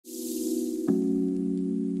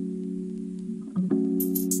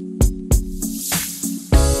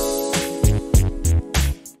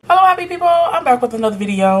Happy people, I'm back with another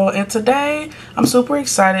video, and today I'm super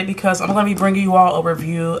excited because I'm going to be bringing you all a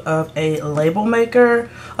review of a label maker.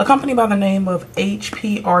 A company by the name of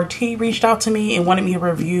HPRT reached out to me and wanted me to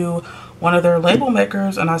review one of their label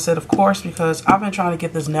makers, and I said of course because I've been trying to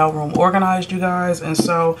get this nail room organized, you guys, and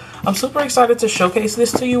so I'm super excited to showcase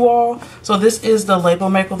this to you all. So this is the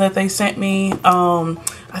label maker that they sent me.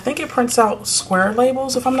 I think it prints out square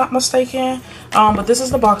labels if I'm not mistaken, but this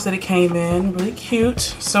is the box that it came in. Really cute,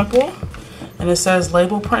 simple, and it says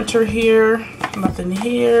label printer here, nothing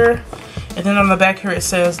here, and then on the back here it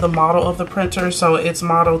says the model of the printer. So it's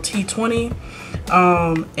model T20,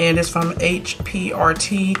 and it's from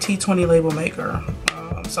HPRT T20 label maker.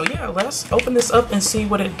 So yeah, let's open this up and see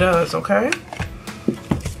what it does. Okay,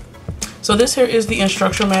 so this here is the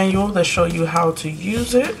instruction manual that show you how to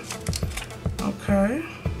use it. Okay,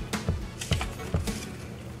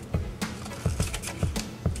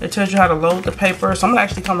 it tells you how to load the paper. So I'm gonna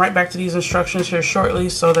actually come right back to these instructions here shortly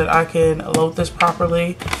so that I can load this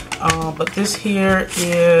properly. But this here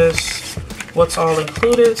is what's all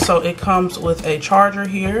included. So it comes with a charger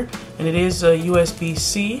here, and it is a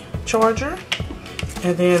USB-C charger.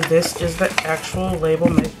 And then this is the actual label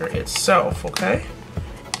maker itself. Okay,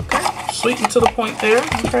 sweet and to the point there.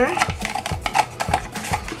 Okay,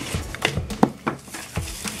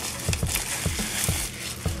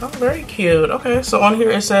 oh, very cute. Okay, so on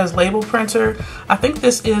here it says label printer. I think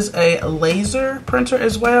this is a laser printer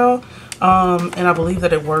as well, and I believe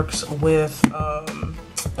that it works with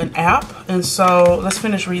an app. And so let's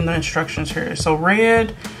finish reading the instructions here. So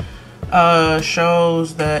red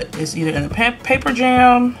shows that it's either in a paper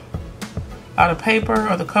jam, out of paper,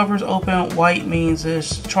 or the cover's open. White means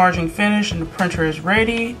it's charging finished and the printer is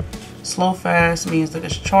ready. Slow fast means that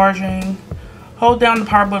it's charging. Hold down the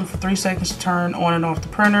power button for 3 seconds to turn on and off the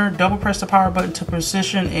printer. Double press the power button to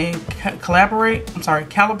position and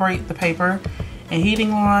calibrate the paper and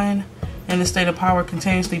heating line. In the state of power,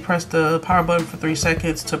 continuously press the power button for 3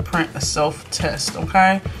 seconds to print a self-test.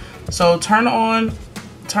 Okay, so turn on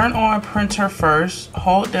printer first.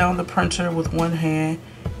 Hold down the printer with one hand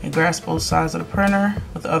and grasp both sides of the printer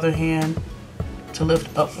with the other hand to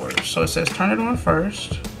lift upwards. So it says turn it on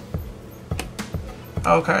first.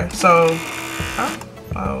 Okay, so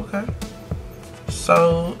okay.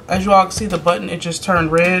 So as you all can see, the button, it just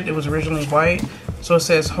turned red. It was originally white. So it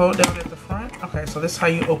says hold down at the front. Okay, so this is how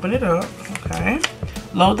you open it up. Okay,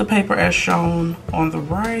 load the paper as shown on the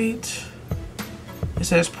right. It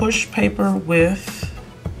says push paper with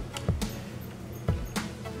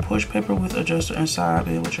adjuster inside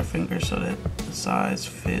it with your fingers so that the sides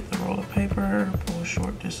fit the roll of paper. Pull a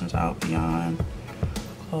short distance out beyond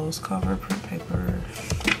close cover, print paper.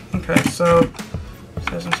 Okay, so it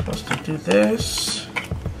says I'm supposed to do this,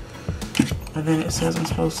 and then it says I'm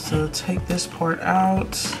supposed to take this part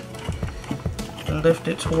out and lift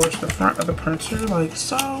it towards the front of the printer like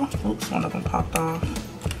so. Oops, one of them popped off.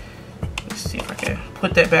 Let's see if I can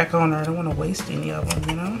put that back on there. I don't want to waste any of them,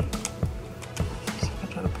 you know. So I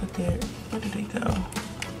try to put that. Where did it go?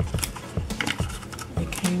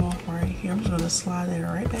 It came off right here. I'm just going to slide that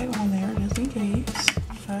right back on there just in case.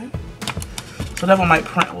 Okay. So that one might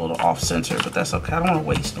print a little off center, but that's okay. I don't want to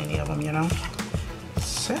waste any of them, you know.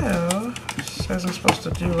 So it says I'm supposed to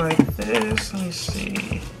do like this. Let me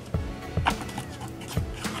see.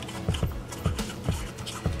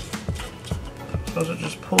 I'm supposed to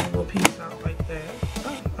just pull a little piece out like that.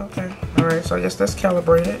 Oh, okay. All right. So I guess that's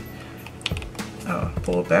calibrated.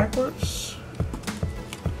 Pull it backwards.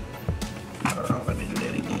 Hold on. Let me do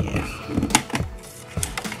that again.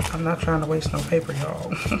 I'm not trying to waste no paper,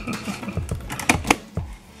 y'all.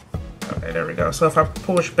 Okay, there we go. So if I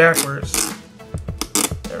push backwards,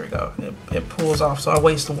 there we go. It pulls off. So I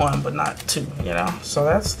waste one, but not two, you know? So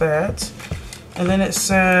that's that. And then it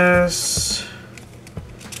says,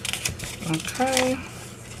 okay,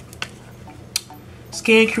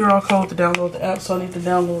 scan QR code to download the app. So I need to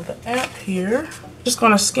download the app here. Just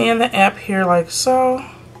gonna scan the app here like so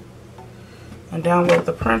and download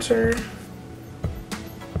the printer.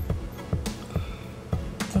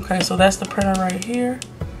 Okay, so that's the printer right here.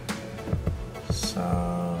 So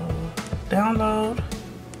download.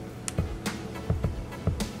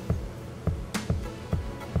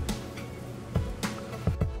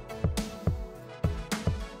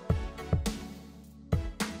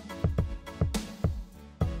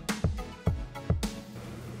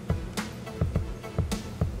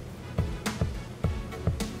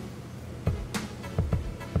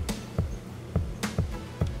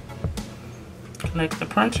 Connect the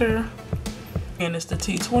printer, and it's the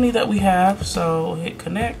T20 that we have, so hit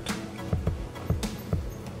connect.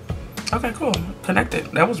 Okay, cool. Connected.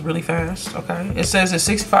 That was really fast. Okay. It says it's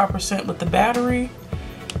 65% with the battery.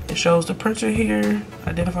 It shows the printer here.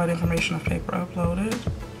 Identify the information of paper uploaded.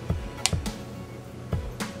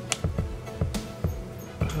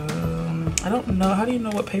 I don't know. How do you know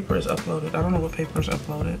what paper is uploaded? I don't know what paper is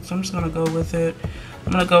uploaded. So I'm just going to go with it.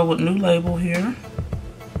 I'm going to go with new label here.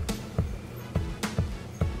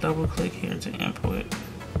 Double click here to input.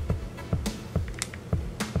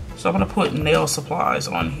 So I'm going to put nail supplies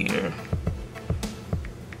on here.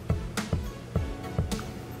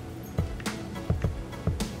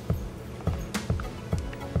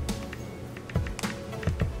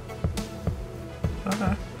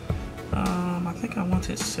 Okay. I think I want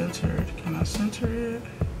it centered. Can I center it?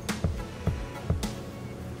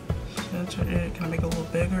 Center it. Can I make it a little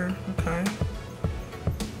bigger? Okay.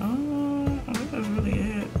 I think that's really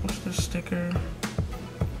it. What's this sticker?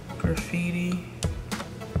 Graffiti.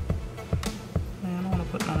 Man, I don't want to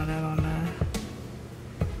put none of that on there.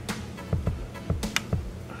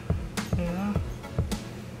 Yeah.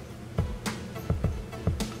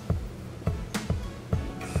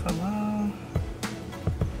 Hello.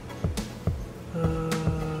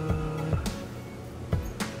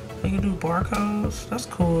 You can do barcodes. That's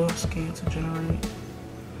cool. Scan to generate.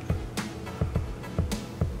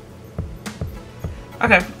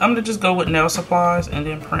 Okay, I'm gonna just go with nail supplies and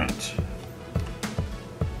then print.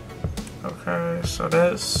 Okay, so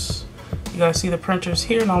that's, you guys see the printers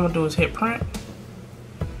here, and all I'm gonna do is hit print.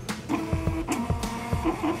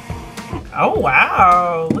 Oh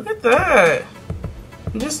wow, look at that.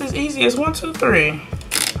 Just as easy as 1, 2, 3.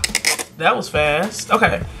 That was fast.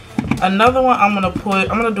 Okay, another one I'm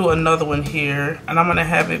gonna do another one here, and I'm gonna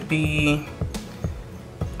have it be,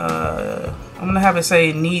 I'm gonna have it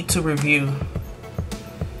say need to review.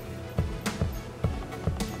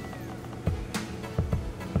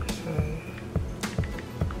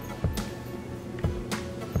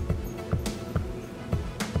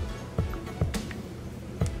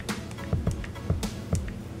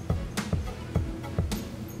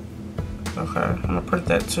 Okay, I'm gonna print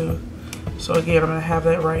that too. So again, I'm gonna have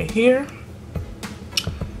that right here.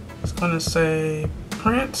 It's gonna say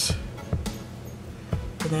print,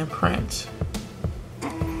 and then print.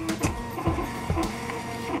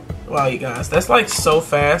 Wow, you guys, that's like so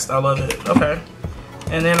fast. I love it. Okay,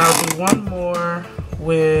 and then I'll do one more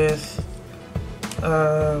with,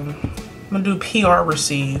 I'm gonna do PR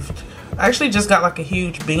received. I actually just got like a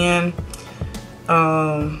huge bin.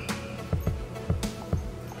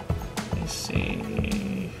 Let's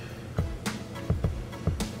see.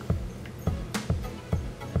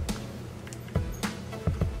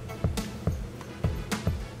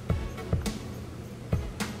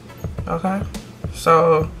 Okay,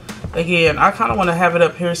 so again, I kind of want to have it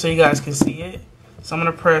up here so you guys can see it. So I'm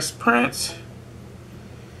going to press print,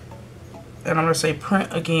 and I'm going to say print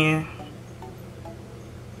again.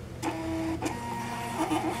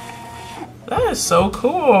 That is so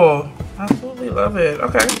cool. Absolutely love it.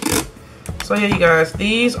 Okay, so yeah, you guys,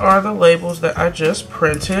 these are the labels that I just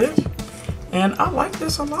printed, and I like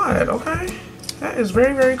this a lot. Okay, that is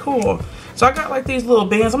very, very cool. So I got like these little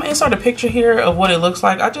bins. I'm gonna insert a picture here of what it looks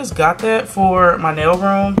like. I just got that for my nail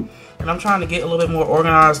room, and I'm trying to get a little bit more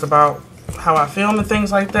organized about how I film and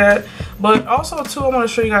things like that. But also too, I want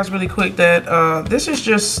to show you guys really quick that this is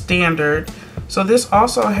just standard. So this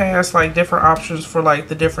also has like different options for like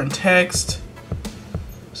the different text.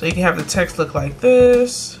 So you can have the text look like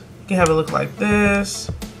this. You can have it look like this,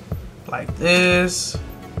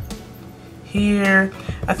 here.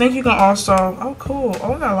 I think you can also, oh cool,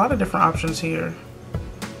 oh, I got a lot of different options here.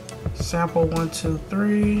 Sample 1, 2,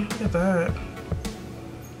 3, look at that.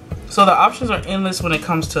 So the options are endless when it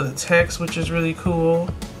comes to the text, which is really cool.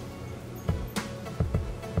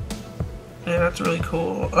 Yeah, that's really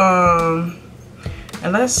cool.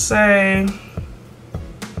 And let's say,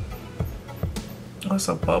 what's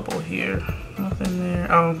a bubble here? Nothing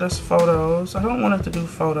there. Oh, that's photos. I don't want it to do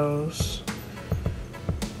photos.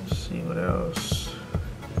 Let's see what else.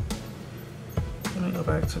 Let me go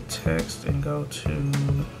back to text and go to,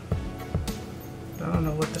 I don't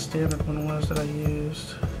know what the standard one was that I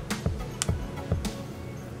used.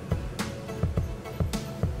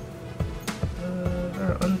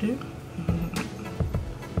 Undo.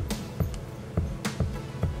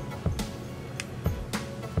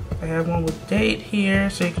 I have one with date here,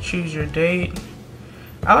 so you can choose your date.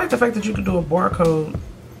 I like the fact that you can do a barcode.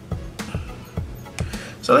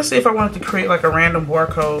 So let's see if I wanted to create like a random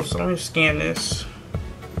barcode. So let me scan this.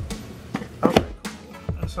 Okay,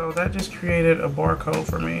 cool. And so that just created a barcode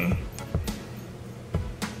for me.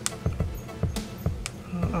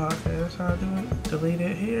 Oh, okay, that's how I do it. Delete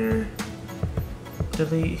it here.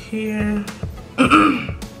 delete here.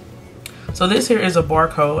 So this here is a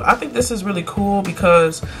barcode. I think this is really cool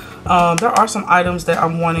because there are some items that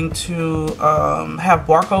I'm wanting to have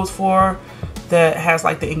barcodes for that has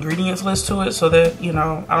like the ingredients list to it, so that, you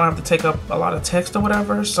know, I don't have to take up a lot of text or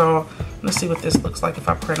whatever. So let's see what this looks like if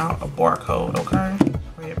I print out a barcode. Okay,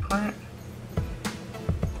 I hit print.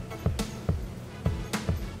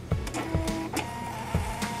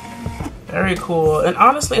 Very cool. And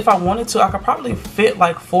honestly, if I wanted to, I could probably fit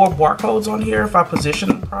like 4 barcodes on here if I position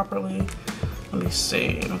them properly. Let me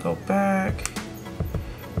see. Let me go back.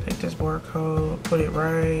 Take this barcode, put it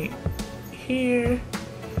right here.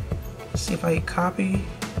 Let's see if I hit copy.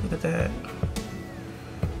 Look at that.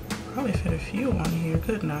 Probably fit a few on here.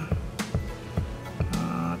 Good enough.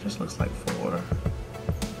 Just looks like 4. Look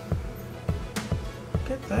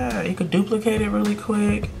at that. You could duplicate it really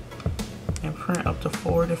quick and print up to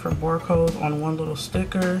 4 different barcodes on one little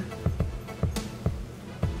sticker.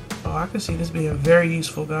 Oh, I can see this being very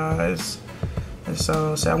useful, guys. And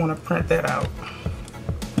so, say I want to print that out.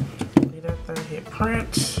 Leave that there, hit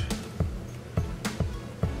print.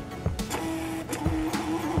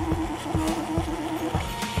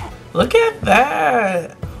 Look at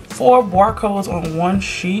that! 4 barcodes on one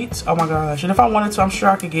sheet. Oh my gosh. And if I wanted to, I'm sure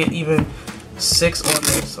I could get even 6 on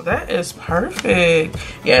this. So that is perfect.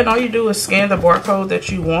 Yeah, and all you do is scan the barcode that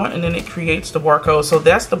you want, and then it creates the barcode. So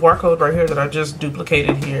that's the barcode right here that I just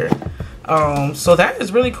duplicated here. So that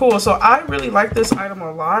is really cool. So I really like this item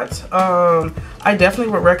a lot. I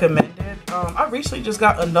definitely would recommend it. I recently just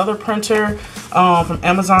got another printer from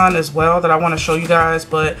Amazon as well that I want to show you guys,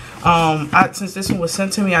 but since this one was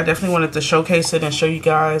sent to me, I definitely wanted to showcase it and show you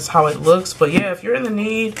guys how it looks. But yeah, if you're in the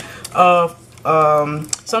need of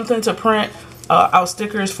something to print out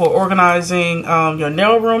stickers for organizing your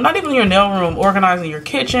nail room, not even your nail room, organizing your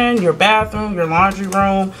kitchen, your bathroom, your laundry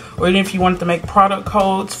room, or even if you wanted to make product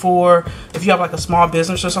codes for if you have like a small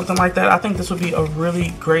business or something like that, I think this would be a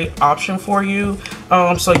really great option for you.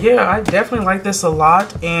 So yeah, I definitely like this a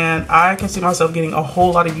lot, and I can see myself getting a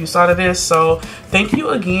whole lot of use out of this. So thank you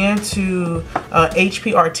again to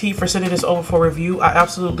HPRT for sending this over for review. I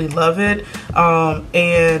absolutely love it.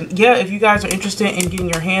 And yeah, if you guys are interested in getting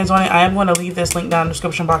your hands on it, I am going to leave this link down in the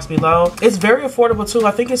description box below. It's very affordable too.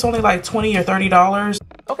 I think it's only like $20 or $30.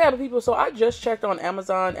 Okay, people, so I just checked on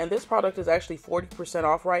Amazon, and this product is actually 40%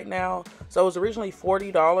 off right now. So it was originally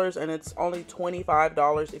 $40, and it's only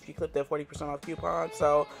 $25 if you clip that 40% off coupon.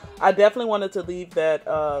 So I definitely wanted to leave that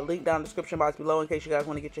link down in the description box below in case you guys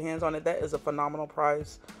want to get your hands on it. That is a phenomenal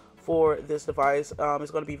price for this device.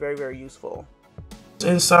 It's going to be very, very useful.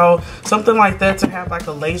 And so something like that, to have like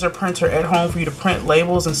a laser printer at home for you to print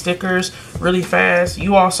labels and stickers really fast.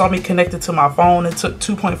 You all saw me connected to my phone. It took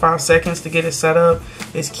 2.5 seconds to get it set up.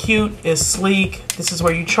 It's cute, it's sleek. This is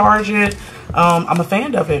where you charge it. I'm a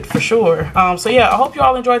fan of it for sure. So yeah, I hope you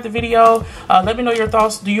all enjoyed the video. Let me know your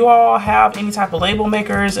thoughts. Do you all have any type of label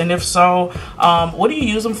makers? And if so, what do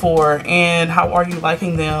you use them for, and how are you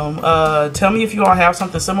liking them? Tell me if you all have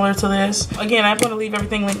something similar to this. Again, I'm going to leave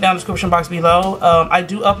everything linked down in the description box below. I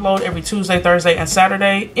do upload every Tuesday, Thursday, and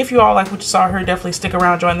Saturday. If you all like what you saw here, definitely stick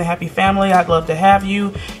around, join the happy family. I'd love to have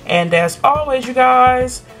you. And as always, you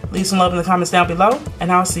guys, leave some love in the comments down below, and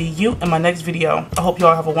I'll see you in my next video. I hope you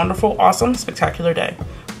all have a wonderful, awesome, spectacular day.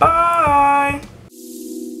 Bye!